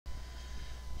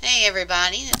Hey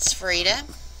everybody, it's Frida.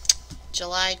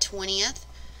 July 20th,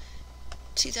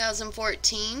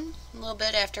 2014, a little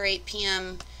bit after 8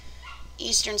 p.m.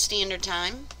 Eastern Standard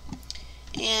Time.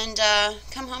 And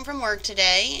come home from work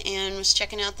today and was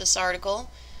checking out this article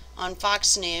on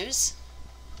Fox News.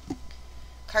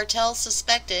 Cartel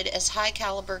suspected as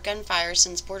high-caliber gunfire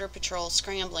sends Border Patrol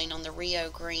scrambling on the Rio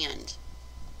Grande.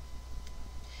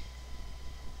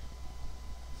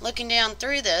 Looking down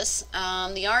through this,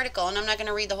 the article, and I'm not going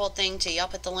to read the whole thing to you, I'll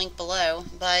put the link below,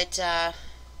 but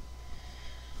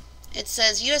it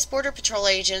says U.S. Border Patrol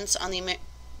agents on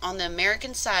the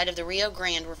American side of the Rio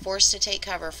Grande were forced to take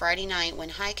cover Friday night when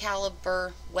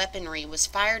high-caliber weaponry was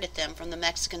fired at them from the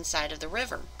Mexican side of the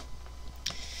river.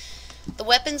 The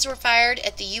weapons were fired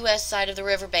at the U.S. side of the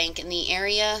riverbank in the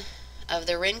area of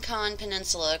the Rincon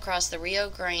Peninsula across the Rio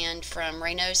Grande from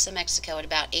Reynosa, Mexico at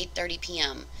about 8:30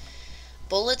 p.m.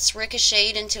 Bullets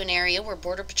ricocheted into an area where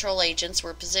Border Patrol agents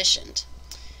were positioned.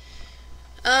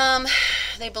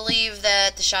 They believe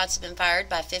that the shots have been fired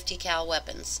by 50 cal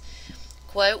weapons.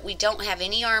 Quote, "We don't have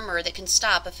any armor that can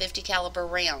stop a 50 caliber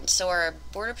round, so our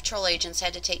Border Patrol agents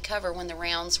had to take cover when the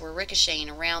rounds were ricocheting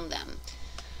around them.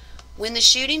 When the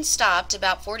shooting stopped,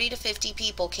 about 40 to 50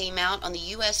 people came out on the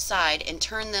U.S. side and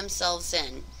turned themselves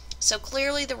in. So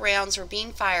clearly the rounds were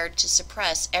being fired to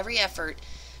suppress every effort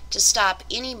to stop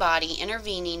anybody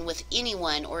intervening with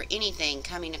anyone or anything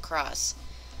coming across.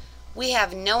 We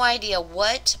have no idea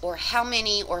what or how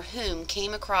many or whom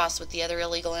came across with the other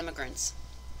illegal immigrants."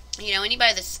 You know,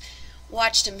 anybody that's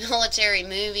watched a military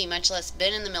movie, much less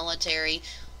been in the military,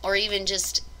 or even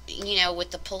just, you know,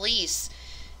 with the police,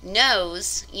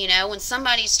 knows, you know, when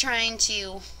somebody's trying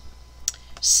to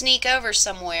sneak over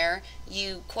somewhere,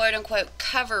 you quote-unquote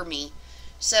cover me.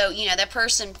 So, you know, that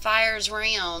person fires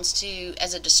rounds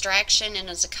as a distraction and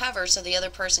as a cover so the other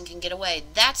person can get away.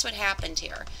 That's what happened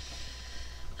here.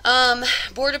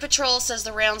 Border Patrol says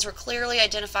the rounds were clearly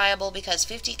identifiable because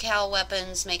 50 cal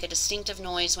weapons make a distinctive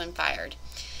noise when fired.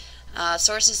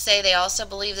 Sources say they also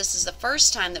believe this is the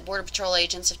first time that Border Patrol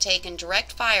agents have taken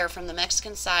direct fire from the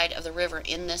Mexican side of the river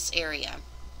in this area.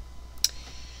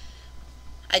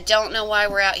 "I don't know why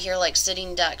we're out here like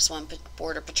sitting ducks," one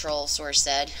Border Patrol source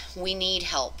said. "We need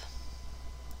help."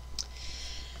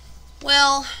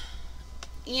 Well,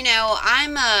 you know,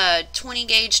 I'm a 20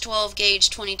 gauge, 12 gauge,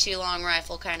 22 long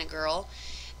rifle kind of girl,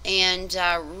 and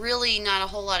really not a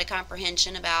whole lot of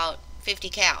comprehension about 50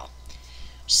 cal.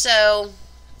 So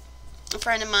a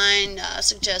friend of mine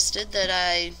suggested that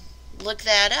I look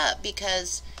that up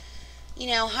because, you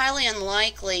know, highly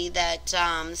unlikely that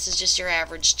this is just your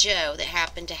average Joe that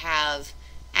happened to have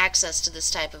access to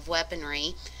this type of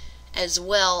weaponry, as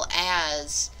well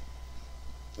as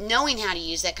knowing how to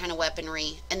use that kind of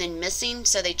weaponry and then missing,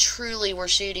 so they truly were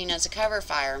shooting as a cover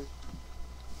fire.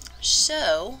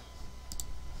 So,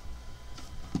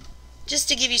 just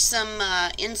to give you some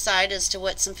insight as to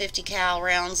what some 50 cal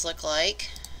rounds look like,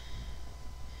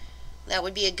 that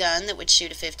would be a gun that would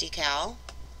shoot a 50 cal.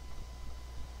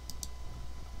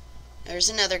 There's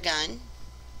another gun.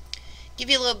 Give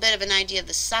you a little bit of an idea of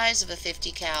the size of a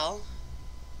 50 cal.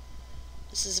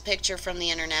 This is a picture from the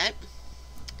internet.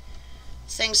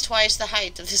 This thing's twice the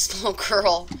height of this little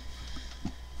girl.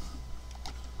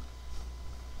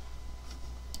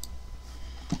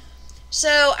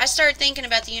 So I started thinking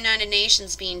about the United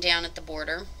Nations being down at the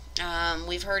border.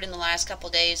 We've heard in the last couple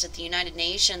of days that the United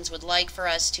Nations would like for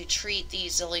us to treat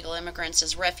these illegal immigrants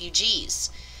as refugees,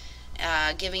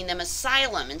 giving them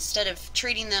asylum instead of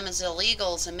treating them as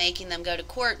illegals and making them go to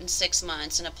court in 6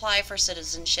 months and apply for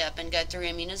citizenship and go through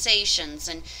immunizations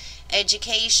and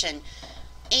education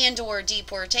and or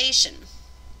deportation.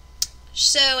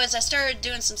 So as I started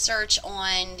doing some search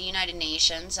on the United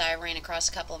Nations, I ran across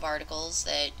a couple of articles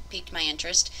that piqued my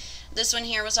interest. This one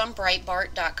here was on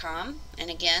Breitbart.com, and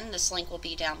again, this link will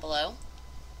be down below.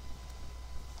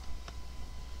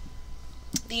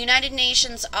 The United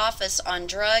Nations Office on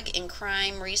Drug and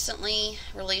Crime recently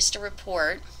released a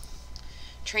report,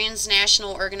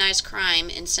 Transnational Organized Crime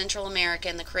in Central America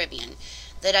and the Caribbean,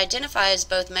 that identifies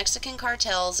both Mexican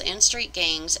cartels and street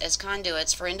gangs as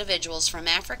conduits for individuals from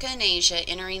Africa and Asia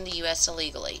entering the U.S.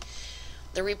 illegally.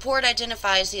 The report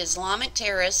identifies the Islamic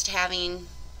terrorist haven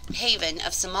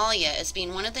of Somalia as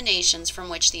being one of the nations from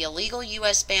which the illegal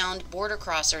U.S.-bound border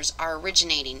crossers are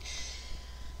originating.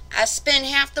 I spent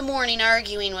half the morning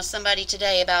arguing with somebody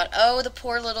today about, oh, the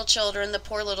poor little children, the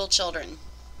poor little children.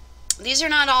 These are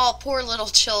not all poor little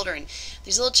children.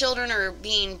 These little children are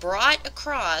being brought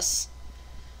across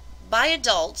by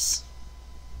adults.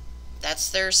 That's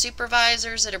their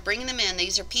supervisors that are bringing them in.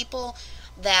 These are people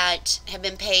that have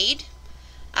been paid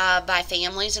by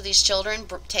families of these children.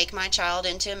 Take my child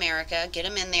into America, get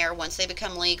them in there. Once they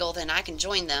become legal, then I can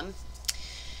join them.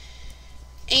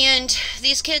 And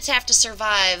these kids have to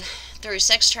survive through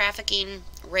sex trafficking,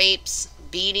 rapes,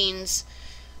 beatings,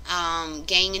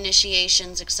 gang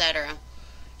initiations, etc.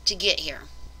 to get here.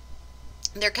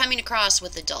 They're coming across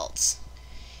with adults.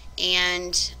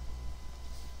 And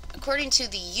according to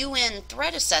the UN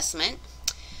Threat Assessment,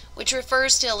 which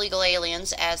refers to illegal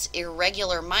aliens as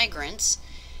irregular migrants,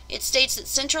 it states that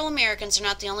Central Americans are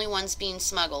not the only ones being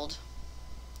smuggled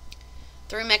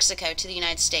through Mexico to the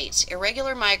United States.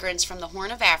 Irregular migrants from the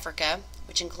Horn of Africa,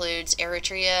 which includes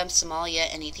Eritrea,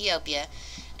 Somalia, and Ethiopia,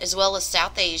 as well as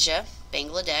South Asia,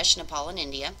 Bangladesh, Nepal, and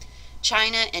India,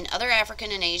 China, and other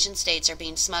African and Asian states are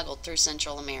being smuggled through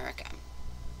Central America.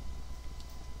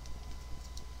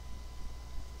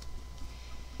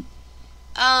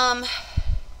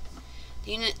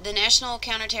 The National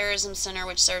Counterterrorism Center,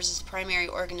 which serves as the primary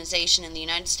organization in the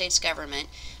United States government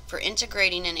for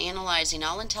integrating and analyzing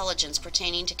all intelligence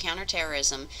pertaining to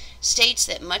counterterrorism, states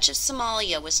that much of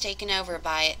Somalia was taken over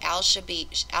by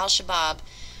Al-Shabaab,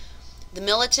 the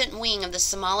militant wing of the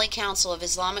Somali Council of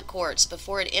Islamic Courts,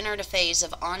 before it entered a phase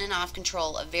of on and off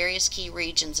control of various key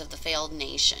regions of the failed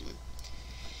nation.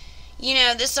 You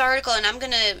know, this article, and I'm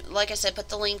going to, like I said, put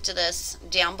the link to this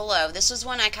down below. This was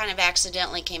one I kind of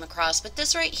accidentally came across, but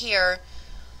this right here,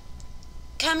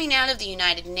 coming out of the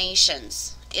United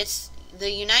Nations, it's the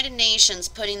United Nations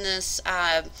putting this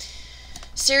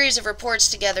series of reports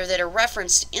together that are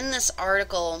referenced in this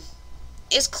article,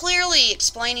 is clearly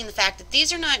explaining the fact that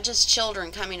these are not just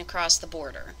children coming across the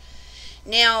border.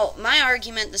 Now, my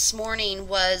argument this morning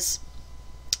was,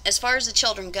 as far as the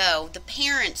children go, the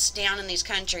parents down in these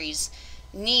countries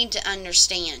need to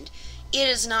understand it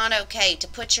is not okay to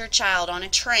put your child on a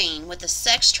train with a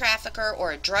sex trafficker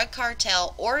or a drug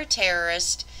cartel or a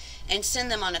terrorist and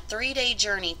send them on a 3-day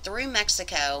journey through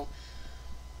Mexico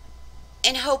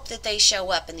and hope that they show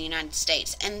up in the United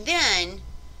States, and then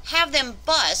have them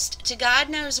bust to God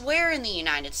knows where in the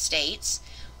United States,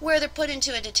 where they're put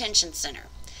into a detention center.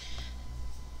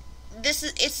 That's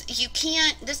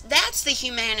the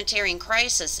humanitarian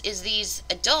crisis, is these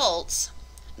adults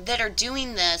that are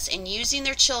doing this and using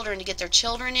their children to get their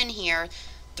children in here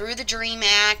through the DREAM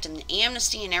Act and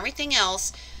amnesty and everything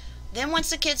else. Then once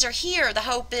the kids are here, the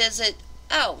hope is that,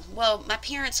 oh, well, my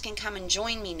parents can come and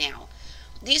join me now.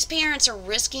 These parents are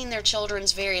risking their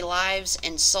children's very lives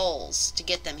and souls to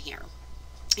get them here.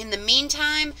 In the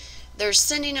meantime, they're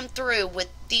sending them through with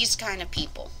these kind of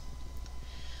people.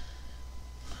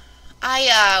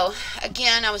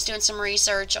 Again, I was doing some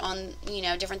research on,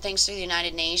 different things through the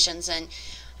United Nations, and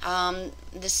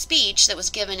the speech that was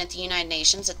given at the United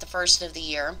Nations at the first of the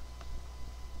year,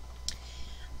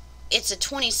 it's a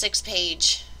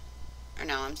 26-page, or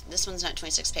no, this one's not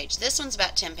 26 pages. This one's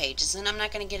about 10 pages, and I'm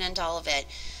not going to get into all of it.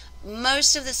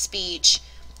 Most of the speech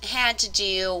had to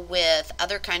do with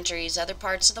other countries, other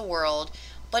parts of the world,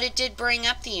 but it did bring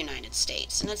up the United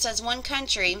States. And it says one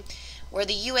country where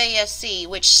the UASC,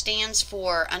 which stands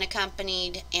for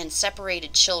Unaccompanied and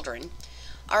Separated Children,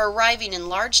 are arriving in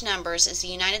large numbers is the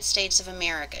United States of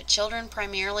America. Children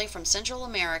primarily from Central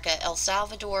America, El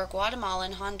Salvador, Guatemala,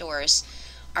 and Honduras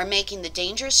are making the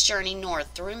dangerous journey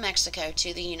north through Mexico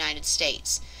to the United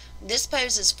States. This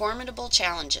poses formidable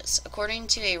challenges. According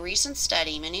to a recent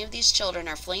study, many of these children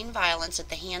are fleeing violence at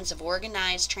the hands of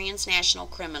organized transnational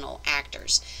criminal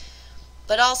actors,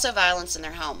 but also violence in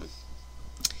their home.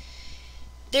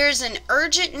 There is an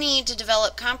urgent need to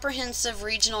develop comprehensive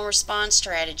regional response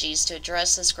strategies to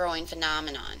address this growing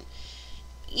phenomenon.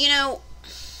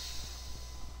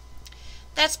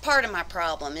 That's part of my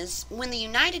problem, is when the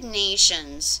United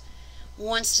Nations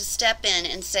wants to step in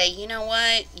and say, you know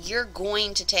what, you're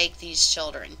going to take these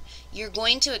children. You're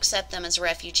going to accept them as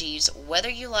refugees, whether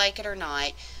you like it or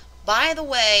not. By the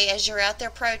way, as you're out there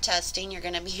protesting, you're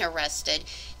going to be arrested.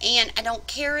 And I don't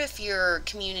care if your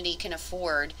community can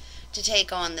afford to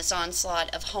take on this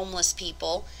onslaught of homeless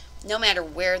people, no matter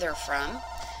where they're from.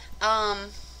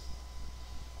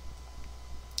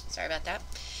 Sorry about that.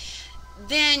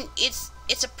 Then it's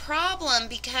a problem,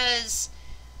 because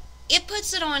it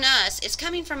puts it on us. It's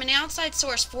coming from an outside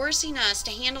source, forcing us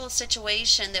to handle a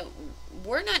situation that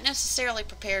we're not necessarily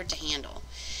prepared to handle.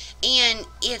 And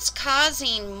it's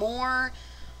causing more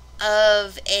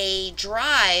of a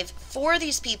drive for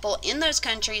these people in those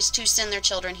countries to send their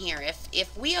children here.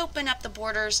 If we open up the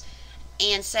borders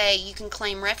and say you can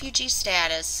claim refugee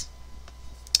status,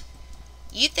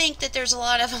 you think that there's a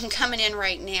lot of them coming in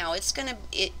right now.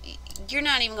 You're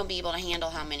not even going to be able to handle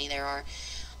how many there are.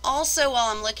 Also,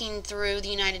 while I'm looking through the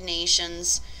United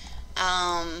Nations,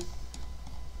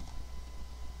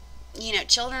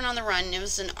 children on the run. It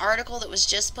was an article that was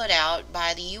just put out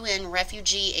by the UN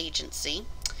Refugee Agency.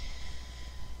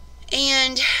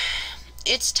 And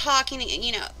it's talking,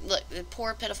 look, the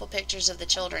poor, pitiful pictures of the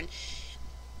children.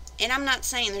 And I'm not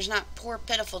saying there's not poor,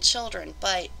 pitiful children,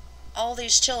 but all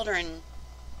these children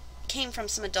came from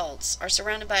some adults, are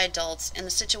surrounded by adults, and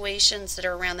the situations that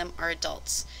are around them are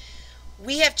adults.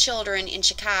 We have children in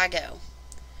Chicago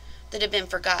that have been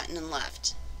forgotten and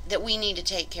left that we need to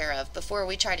take care of before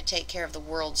we try to take care of the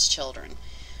world's children.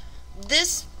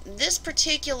 This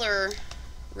particular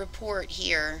report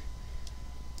here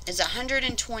is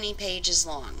 120 pages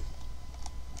long.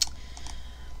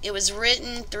 It was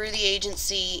written through the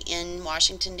agency in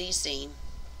Washington, D.C.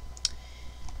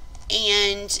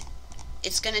 And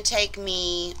it's going to take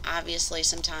me, obviously,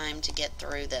 some time to get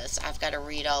through this. I've got to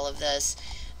read all of this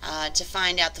to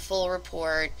find out the full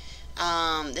report.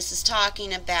 This is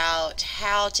talking about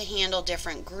how to handle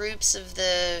different groups of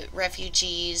the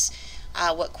refugees,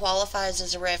 what qualifies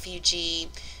as a refugee,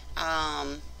 how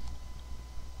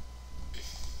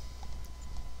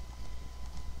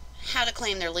to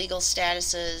claim their legal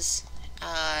statuses,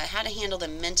 how to handle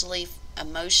them mentally,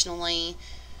 emotionally,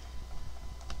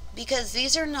 because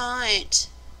these are not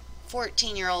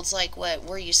 14-year-olds like what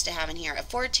we're used to having here. A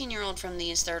 14-year-old from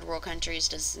these third world countries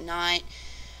does not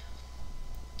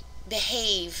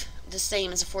behave the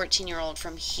same as a 14-year-old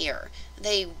from here.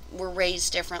 They were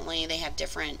raised differently. They have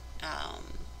different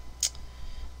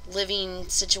living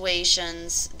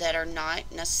situations that are not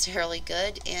necessarily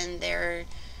good, and they're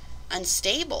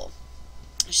unstable.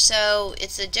 So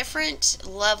it's a different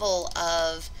level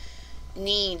of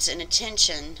needs and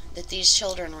attention that these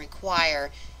children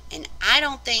require, and I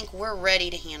don't think we're ready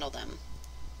to handle them.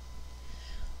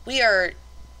 We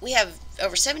have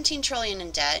over 17 trillion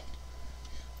in debt.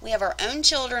 We have our own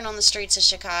children on the streets of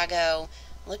Chicago.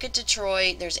 Look at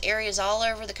Detroit. There's areas all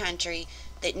over the country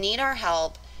that need our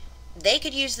help. They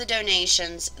could use the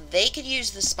donations. They could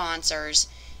use the sponsors.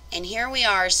 And here we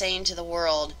are saying to the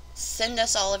world, send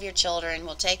us all of your children.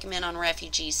 We'll take them in on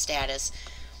refugee status.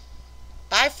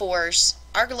 By force,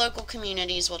 our local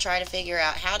communities will try to figure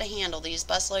out how to handle these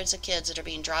busloads of kids that are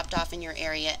being dropped off in your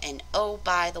area. And oh,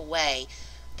 by the way,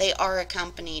 they are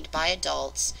accompanied by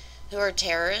adults who are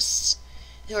terrorists,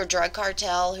 who are drug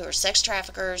cartel, who are sex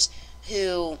traffickers,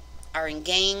 who are in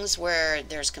gangs where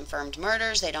there's confirmed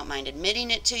murders. They don't mind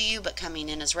admitting it to you, but coming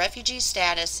in as refugee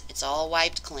status, it's all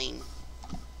wiped clean.